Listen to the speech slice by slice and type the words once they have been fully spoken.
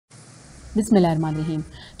Bismillahirrahmanirrahim.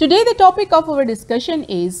 Today the topic of our discussion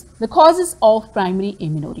is the causes of primary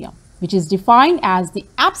amenorrhea, which is defined as the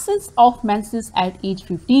absence of menses at age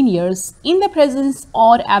 15 years in the presence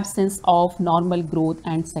or absence of normal growth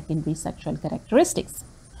and secondary sexual characteristics.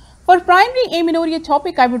 For primary amenorrhea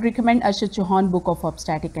topic, I would recommend Arshad Chohan book of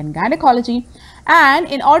Obstetrics and Gynecology. And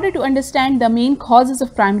in order to understand the main causes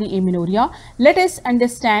of primary amenorrhea, let us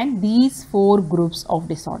understand these four groups of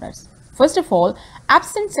disorders. First of all,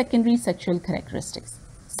 absent secondary sexual characteristics.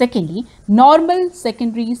 Secondly, normal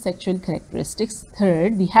secondary sexual characteristics.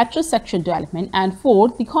 Third, the heterosexual development. And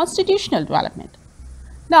fourth, the constitutional development.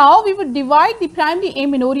 Now, we would divide the primary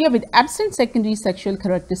amenorrhea with absent secondary sexual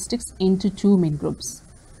characteristics into two main groups.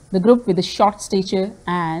 The group with a short stature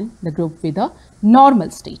and the group with a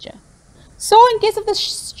normal stature. So, in case of the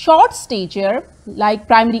short stature, like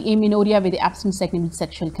primary amenorrhea with the absent secondary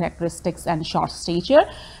sexual characteristics and short stature,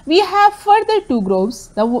 we have further two groups.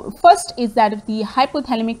 The first is that of the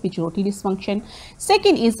hypothalamic pituitary dysfunction.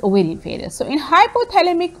 Second is ovarian failure. So, in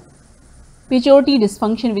hypothalamic pituitary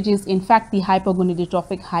dysfunction, which is in fact the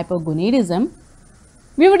hypogonadotrophic hypogonadism,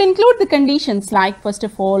 we would include the conditions like, first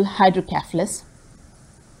of all, hydrocephalus.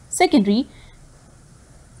 Secondary,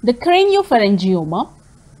 the craniopharyngioma,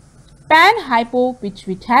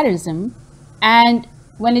 panhypopituitarism, and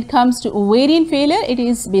when it comes to ovarian failure, it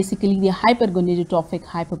is basically the hypergonadotrophic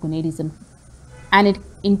hypogonadism, and it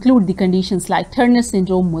includes the conditions like Turner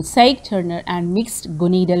syndrome, mosaic Turner, and mixed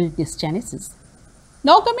gonadal dysgenesis.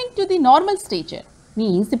 Now coming to the normal stature,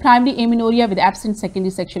 means the primary amenorrhea with absent secondary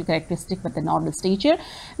sexual characteristic but the normal stature.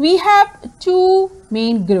 We have two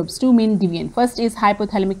main groups, two main deviants. First is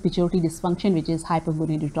hypothalamic pituitary dysfunction, which is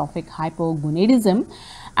hypogonadotrophic hypogonadism,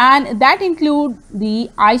 and that include the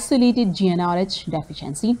isolated GnRH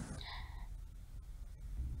deficiency.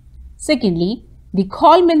 Secondly, the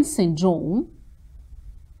Coleman syndrome,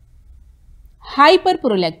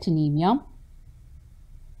 hyperprolactinemia,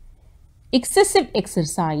 excessive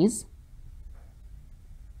exercise,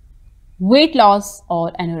 weight loss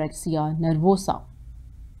or anorexia nervosa.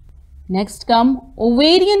 Next come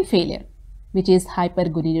ovarian failure, which is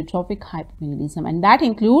hypergonadotrophic hypogonadism, and that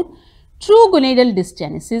include true gonadal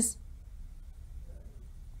dysgenesis,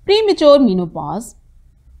 premature menopause,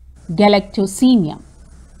 galactosemia.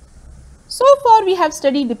 So far we have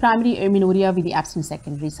studied the primary amenorrhea with the absent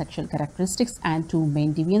secondary sexual characteristics and two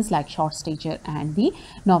main deviants like short stature and the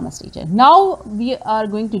normal stature. Now we are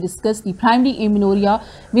going to discuss the primary amenorrhea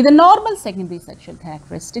with the normal secondary sexual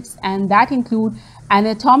characteristics, and that include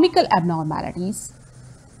anatomical abnormalities,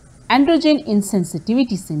 androgen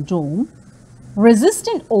insensitivity syndrome,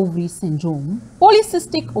 resistant ovary syndrome,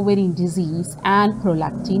 polycystic ovarian disease, and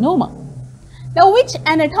prolactinoma. Now, which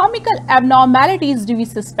anatomical abnormalities do we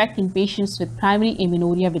suspect in patients with primary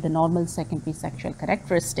amenorrhea with the normal secondary sexual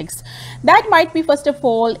characteristics? That might be, first of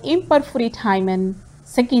all, imperforate hymen,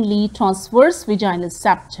 secondly, transverse vaginal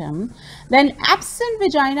septum, then absent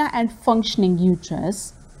vagina and functioning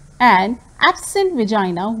uterus, and absent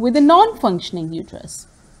vagina with a non-functioning uterus.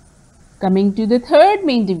 Coming to the third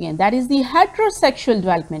main deviant, that is the heterosexual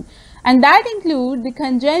development, and that includes the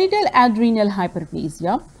congenital adrenal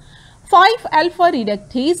hyperplasia, 5-alpha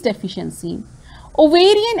reductase deficiency,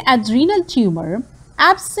 ovarian adrenal tumor,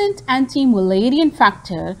 absent anti-Mullerian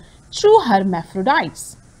factor, true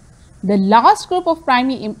hermaphrodites. The last group of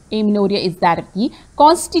primary amenorrhea is that of the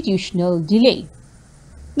constitutional delay.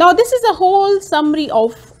 Now, this is a whole summary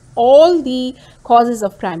of all the causes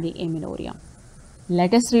of primary amenorrhea.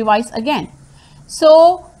 Let us revise again.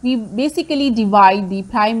 So, we basically divide the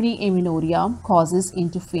primary amenorrhea causes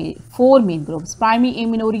into four main groups. Primary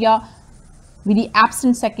amenorrhea with the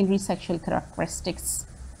absent secondary sexual characteristics,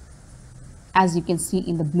 as you can see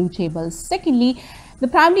in the blue table. Secondly, the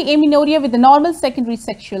primary amenorrhea with the normal secondary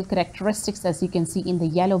sexual characteristics, as you can see in the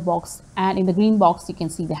yellow box, and in the green box you can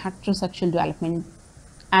see the heterosexual development,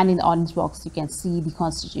 and in the orange box you can see the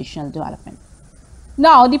constitutional development.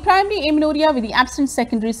 Now, the primary amenorrhea with the absent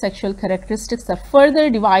secondary sexual characteristics are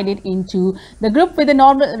further divided into the group with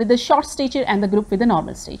the short stature and the group with the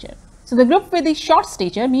normal stature. So, the group with the short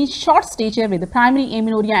stature means short stature with the primary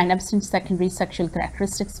amenorrhea and absent secondary sexual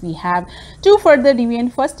characteristics. We have two further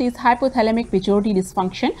deviants. First is hypothalamic pituitary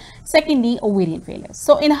dysfunction. Secondly, ovarian failure.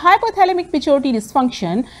 So, in hypothalamic pituitary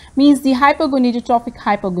dysfunction means the hypogonadotrophic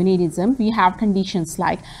hypogonadism, we have conditions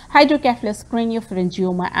like hydrocephalus,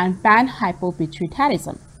 craniopharyngioma, and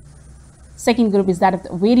panhypopituitarism. Second group is that of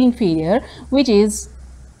the ovarian failure, which is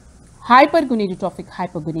hypergonadotrophic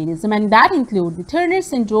hypogonadism, and that include the Turner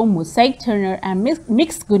syndrome, mosaic Turner, and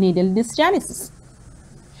mixed gonadal dysgenesis.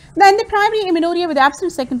 Then the primary amenorrhea with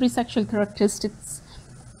absent secondary sexual characteristics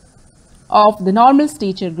of the normal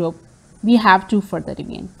stature group we have to further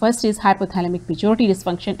review. First is hypothalamic pituitary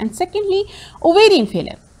dysfunction, and secondly, ovarian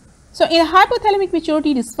failure. So in hypothalamic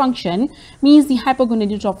pituitary dysfunction means the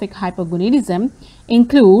hypogonadotrophic hypogonadism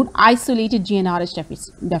include isolated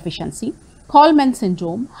GnRH deficiency, Coleman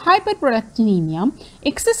syndrome, hyperprolactinemia,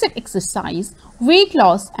 excessive exercise, weight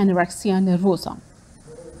loss, anorexia nervosa.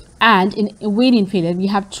 And in ovarian failure, we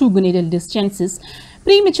have true gonadal dysgenesis,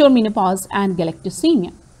 premature menopause, and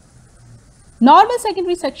galactosemia. Normal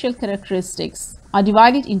secondary sexual characteristics are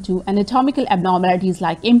divided into anatomical abnormalities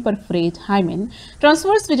like imperforate hymen,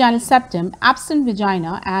 transverse vaginal septum, absent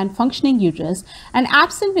vagina and functioning uterus, and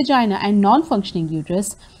absent vagina and non-functioning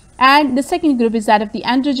uterus. And the second group is that of the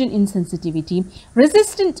androgen insensitivity,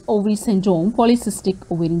 resistant ovary syndrome,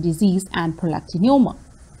 polycystic ovarian disease, and prolactinoma.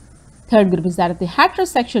 Third group is that of the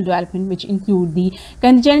heterosexual development, which include the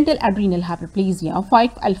congenital adrenal hyperplasia,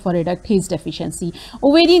 5-alpha reductase deficiency,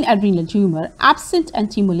 ovarian adrenal tumor, absent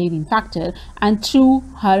anti-Mullerian factor, and true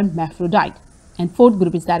hermaphrodite. And fourth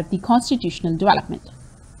group is that of the constitutional development.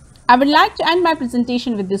 I would like to end my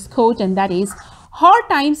presentation with this quote, and that is, hard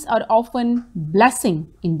times are often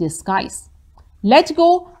blessing in disguise. Let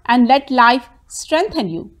go and let life strengthen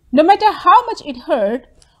you. No matter how much it hurt,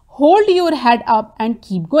 hold your head up and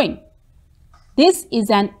keep going. This is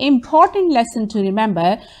an important lesson to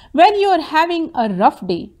remember when you are having a rough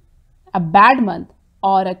day, a bad month,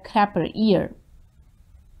 or a crappy year.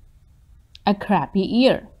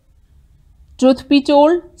 Truth be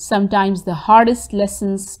told, sometimes the hardest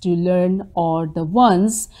lessons to learn are the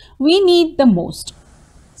ones we need the most.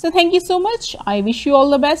 So thank you so much. I wish you all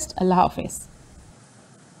the best. Allah Hafiz.